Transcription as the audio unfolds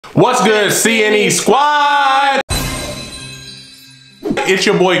What's good, CNE squad? It's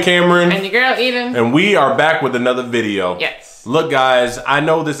your boy Cameron. And your girl Eden. And we are back with another video. Yes. Look guys, I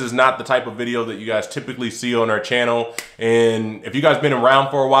know this is not the type of video that you guys typically see on our channel. And if you guys been around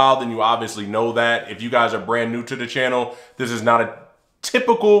for a while, then you obviously know that. If you guys are brand new to the channel, this is not a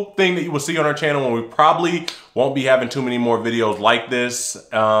typical thing that you will see on our channel, and we probably won't be having too many more videos like this.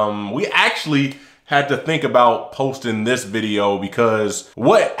 We actually had to think about posting this video because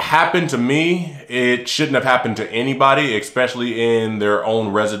what happened to me, it shouldn't have happened to anybody, especially in their own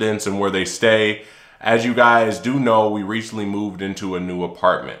residence and where they stay. As you guys do know, we recently moved into a new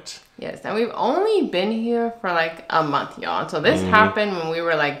apartment. Yes, and we've only been here for like a month, y'all. So this happened when we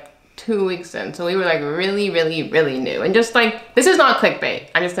were like 2 weeks in. So we were like really new. And just like, this is not clickbait.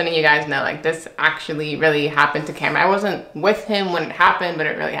 I'm just letting you guys know, like, this actually really happened to Cameron. I wasn't with him when it happened, but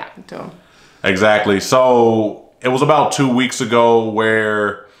it really happened to him. Exactly. So it was about 2 weeks ago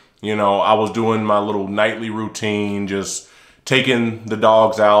where, you know, I was doing my little nightly routine, just taking the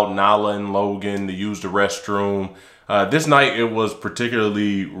dogs out, Nala and Logan, to use the restroom. This night it was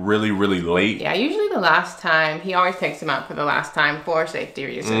particularly really late. Yeah, usually the last time, he always takes him out for the last time for safety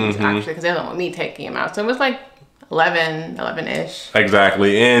reasons, actually, because they don't want me taking him out. So it was like 11-ish.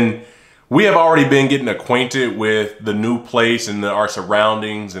 Exactly. And we have already been getting acquainted with the new place and our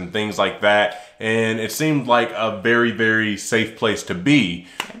surroundings and things like that. And it seemed like a very safe place to be.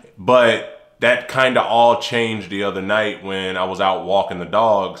 But that kind of all changed the other night when I was out walking the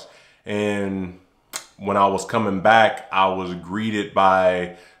dogs. And when I was coming back, I was greeted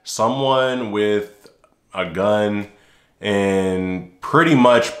by someone with a gun and pretty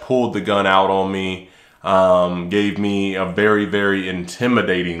much pulled the gun out on me. Gave me a very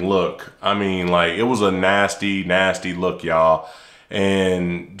intimidating look. I mean, like, it was a nasty look, y'all.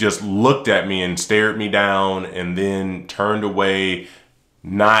 And just looked at me and stared me down and then turned away,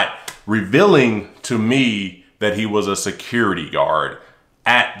 not revealing to me that he was a security guard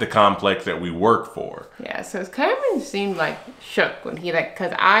at the complex that we work for. Yeah, so Cameron seemed like shook when he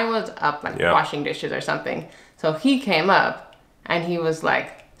because I was up like washing dishes or something. So he came up and he was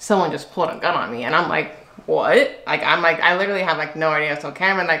like, someone just pulled a gun on me. And I'm like, what? Like, I literally have like no idea. So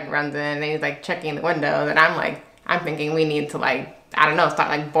Cameron like runs in and he's like checking the windows, and I'm thinking we need to like, I don't know, start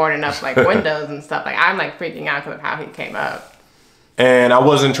like boarding up like windows and stuff. Like, I'm like freaking out because of how he came up. And I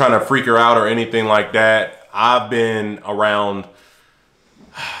wasn't trying to freak her out or anything like that. I've been around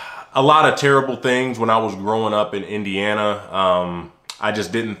a lot of terrible things when I was growing up in Indiana. I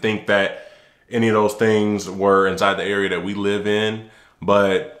just didn't think that any of those things were inside the area that we live in.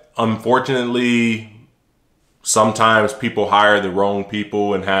 But unfortunately, sometimes people hire the wrong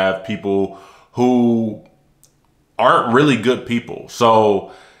people and have people who aren't really good people.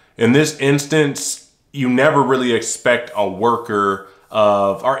 So in this instance, you never really expect a worker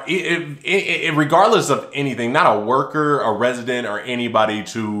regardless of anything, not a worker, a resident, or anybody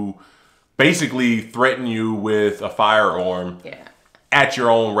to basically threaten you with a firearm at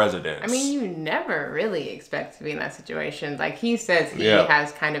your own residence. I mean, you never really expect to be in that situation. Like, he says he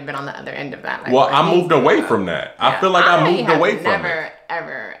has kind of been on the other end of that. Like, well, I moved away from that. I feel like I moved away from it. I've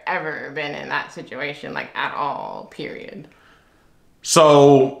never, ever been in that situation, like, at all, period.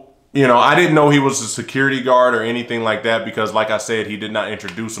 So, you know, I didn't know he was a security guard or anything like that because, like I said, he did not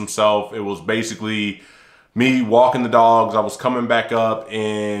introduce himself. It was basically me walking the dogs. I was coming back up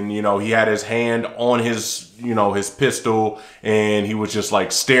and, you know, he had his hand on his, you know, his pistol, and he was just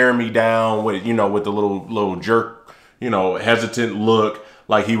like staring me down with, you know, with the little jerk, you know, hesitant look,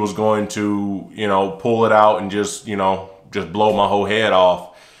 like he was going to, you know, pull it out and just, you know, just blow my whole head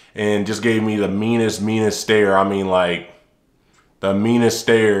off, and just gave me the meanest stare. I mean, like, the meanest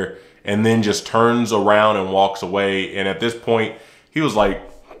stare, and then just turns around and walks away. And at this point, he was like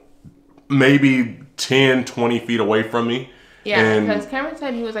maybe 10-20 feet away from me. Yeah, because Cameron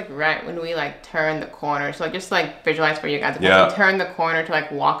said he was like right when we like turned the corner. So like, just like visualize for you guys. We turn the corner to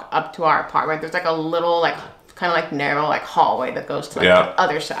like walk up to our apartment. There's like a little like kind of like narrow like hallway that goes to like the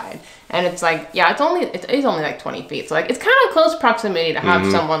other side. And it's like, it's only like 20 feet. So like, it's kind of close proximity to have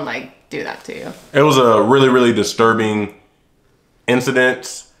someone like do that to you. It was a really disturbing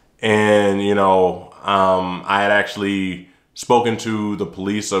incident. And, you know, I had actually spoken to the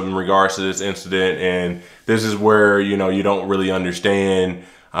police in regards to this incident, and this is where, you know, you don't really understand,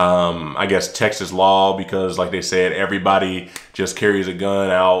 I guess, Texas law, because like they said, everybody just carries a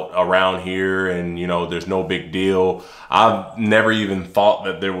gun out around here, and, you know, there's no big deal. I've never even thought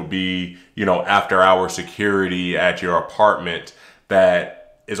that there would be, you know, after-hour security at your apartment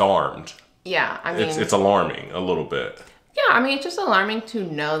that is armed. Yeah, I mean, it's alarming a little bit. Yeah, I mean, it's just alarming to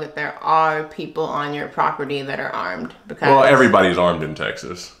know that there are people on your property that are armed. Because, well, everybody's armed in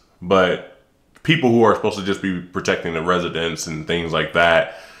Texas. but people who are supposed to just be protecting the residents and things like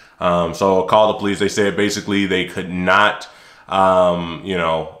that. So I called the police. They said basically they could not, you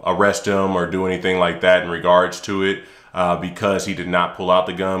know, arrest him or do anything like that in regards to it. Because he did not pull out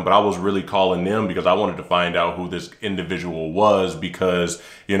the gun. But I was really calling them because I wanted to find out who this individual was, because,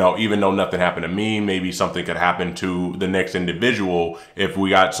 you know, even though nothing happened to me, maybe something could happen to the next individual if we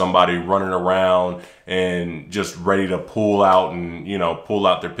got somebody running around and just ready to pull out and, you know, pull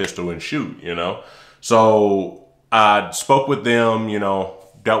out their pistol and shoot, you know. So I spoke with them, you know,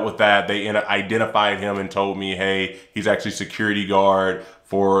 dealt with that. They identified him and told me, hey, he's actually security guard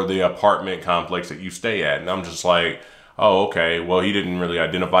for the apartment complex that you stay at. And I'm just like, oh, okay, well, he didn't really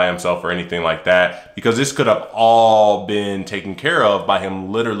identify himself or anything like that, because this could have all been taken care of by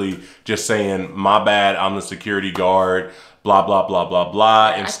him literally just saying, my bad, I'm the security guard, blah, blah, blah, blah,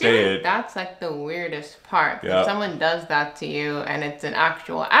 blah. Instead, I feel like that's like the weirdest part. If someone does that to you and it's an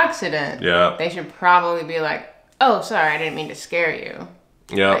actual accident, they should probably be like, oh, sorry, I didn't mean to scare you.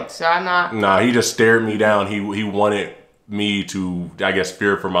 Yeah. Like, so I'm not. Nah, he just stared me down. He wanted me to, I guess,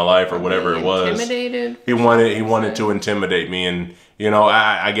 fear for my life or whatever it was. Intimidated. He wanted to intimidate me, and you know,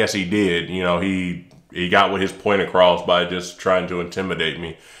 I guess he did. You know, he got his point across by just trying to intimidate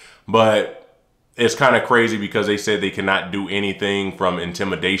me. But it's kind of crazy because they said they cannot do anything from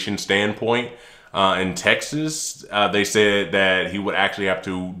intimidation standpoint. In Texas, they said that he would actually have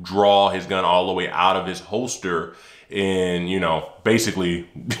to draw his gun all the way out of his holster and, you know, basically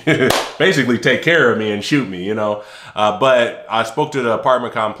take care of me and shoot me, you know. But I spoke to the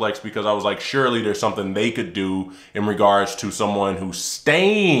apartment complex because I was like, surely there's something they could do in regards to someone who's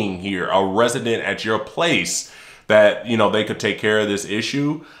staying here, a resident at your place, that, you know, they could take care of this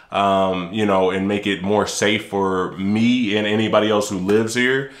issue, you know, and make it more safe for me and anybody else who lives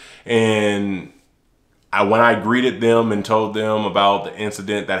here. And when I greeted them and told them about the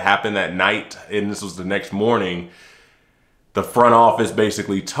incident that happened that night, and this was the next morning, the front office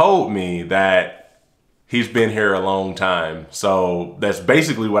basically told me that he's been here a long time. So that's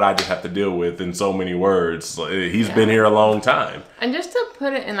basically what I just have to deal with in so many words. He's been here a long time. And just to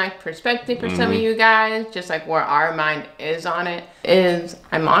put it in like perspective for some of you guys, just like where our mind is on it, is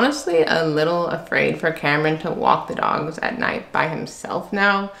I'm honestly a little afraid for Cameron to walk the dogs at night by himself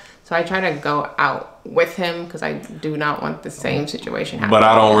now. So I try to go out with him because I do not want the same situation happening. But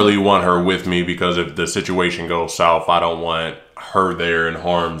I don't really want her with me, because if the situation goes south, I don't want her there in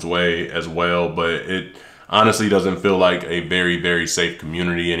harm's way as well. But it honestly doesn't feel like a very, very safe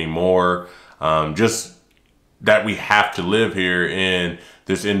community anymore. Just that we have to live here, and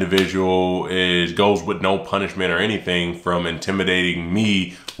this individual goes with no punishment or anything from intimidating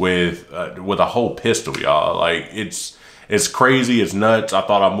me with a whole pistol, y'all. Like, it's crazy. It's nuts. I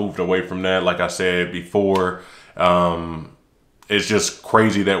thought I moved away from that. Like I said before, it's just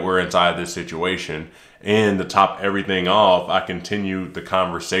crazy that we're inside this situation. And to top everything off, I continued the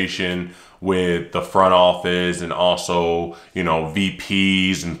conversation with the front office and also, you know,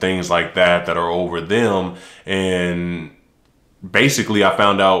 VPs and things like that are over them. And basically I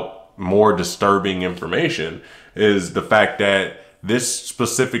found out more disturbing information is the fact that this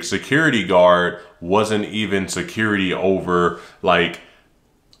specific security guard wasn't even security over like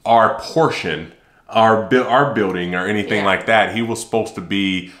our portion, our building or anything like that. He was supposed to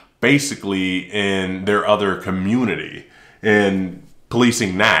be basically in their other community and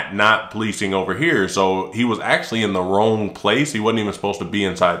policing that, not policing over here. So he was actually in the wrong place. He wasn't even supposed to be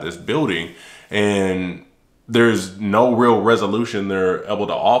inside this building. And there's no real resolution they're able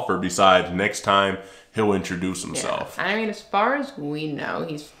to offer besides next time he'll introduce himself. I mean, as far as we know,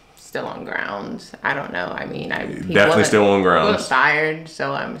 he's still on grounds. I don't know. I mean, he definitely still on grounds. He was fired,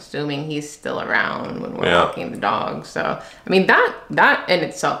 so I'm assuming he's still around when we're walking the dog. So, I mean, that in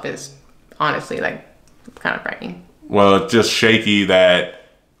itself is honestly like kind of frightening. Well, it's just shaky that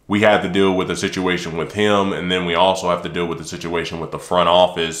we had to deal with a situation with him, and then we also have to deal with the situation with the front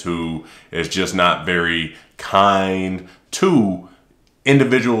office, who is just not very kind to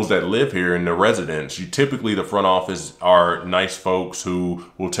individuals that live here and the residents. Typically the front office are nice folks who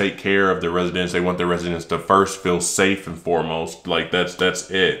will take care of the residents. They want the residents to first feel safe and foremost. Like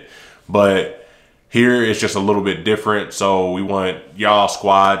that's it. But here it's just a little bit different. So we want y'all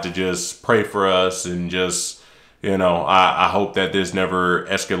squad to just pray for us and just, you know, I hope that this never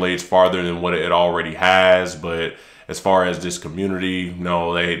escalates farther than what it already has. But as far as this community,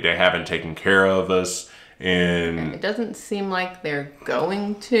 no, they haven't taken care of us. And it doesn't seem like they're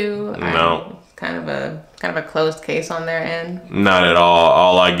going to. No. It's kind of a closed case on their end. Not at all.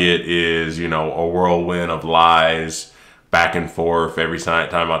 All I get is, you know, a whirlwind of lies back and forth. Every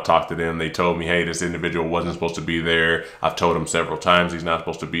time I talked to them, they told me, hey, this individual wasn't supposed to be there. I've told him several times he's not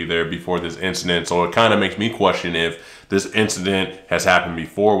supposed to be there before this incident. So it kind of makes me question if this incident has happened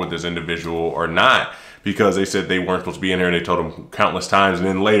before with this individual or not, because they said they weren't supposed to be in here, and they told him countless times. And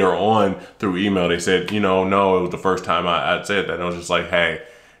then later on through email, they said, no, it was the first time I said that. And I was just like, hey,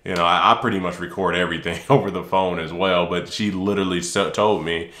 I pretty much record everything over the phone as well. But she literally told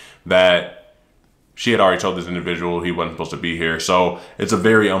me that she had already told this individual he wasn't supposed to be here. So it's a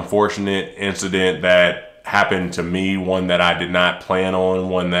very unfortunate incident that happened to me, one that I did not plan on,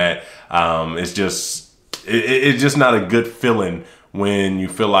 one that it's just not a good feeling when you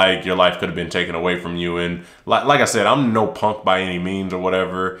feel like your life could have been taken away from you. And like I said, I'm no punk by any means or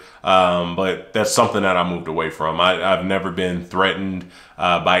whatever, but that's something that I moved away from. I've never been threatened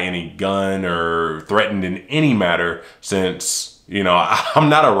by any gun or threatened in any matter since, I'm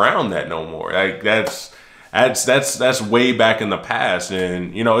not around that no more. Like that's way back in the past,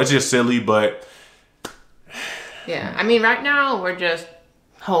 and it's just silly, but yeah, I mean, right now we're just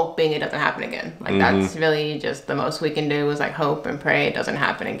hoping it doesn't happen again. Like that's really just the most we can do is like hope and pray it doesn't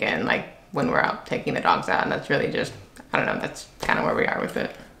happen again. Like when we're out taking the dogs out, and that's really just, I don't know, that's kind of where we are with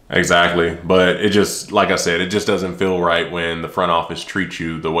it. Exactly, but it just, like I said, it just doesn't feel right when the front office treats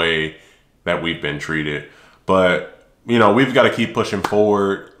you the way that we've been treated. But we've got to keep pushing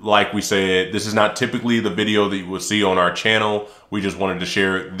forward. Like we said, this is not typically the video that you will see on our channel. We just wanted to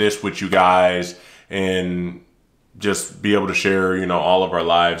share this with you guys and just be able to share, all of our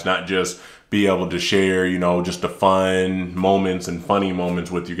lives, not just be able to share, just the fun moments and funny moments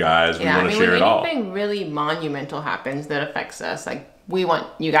with you guys. Yeah, we want to share it all. When anything really monumental happens that affects us, like we want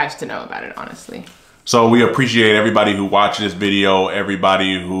you guys to know about it, honestly. So we appreciate everybody who watched this video,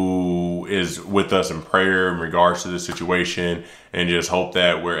 everybody who is with us in prayer in regards to the situation, and just hope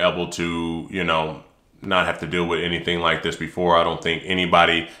that we're able to, not have to deal with anything like this before. I don't think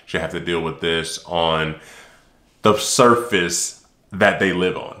anybody should have to deal with this on the surface that they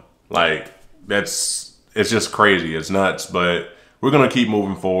live on. Like it's just crazy. It's nuts, but we're going to keep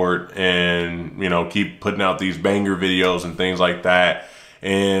moving forward and, keep putting out these banger videos and things like that.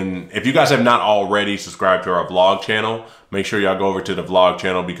 And if you guys have not already subscribed to our vlog channel, make sure y'all go over to the vlog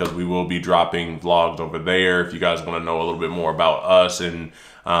channel, because we will be dropping vlogs over there if you guys want to know a little bit more about us and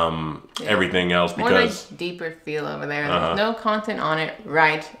everything else. Because more like deeper feel over there. There's no content on it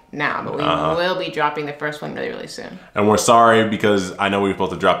right now, but we will be dropping the first one really, really soon. And we're sorry, because I know we were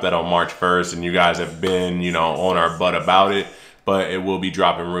supposed to drop that on March 1st, and you guys have been, on our butt about it, but it will be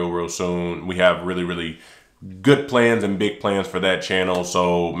dropping real soon. We have really good plans and big plans for that channel,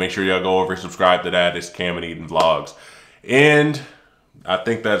 so make sure y'all go over and subscribe to that. It's Cam and Eden Vlogs. And I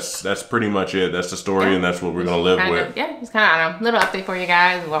think that's pretty much it. That's the story, and that's what we're gonna live with. Yeah, it's kind of, I don't know, little update for you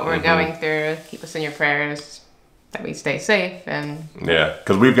guys, what we're going through. Keep us in your prayers, that we stay safe. And yeah,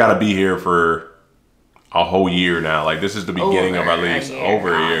 because we've got to be here for a whole year now. Like this is the beginning of our lease.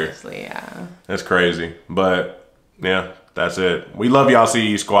 Over a year. Honestly, yeah. That's crazy. But yeah, that's it. We love y'all,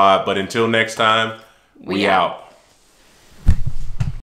 CE Squad. But until next time, we out.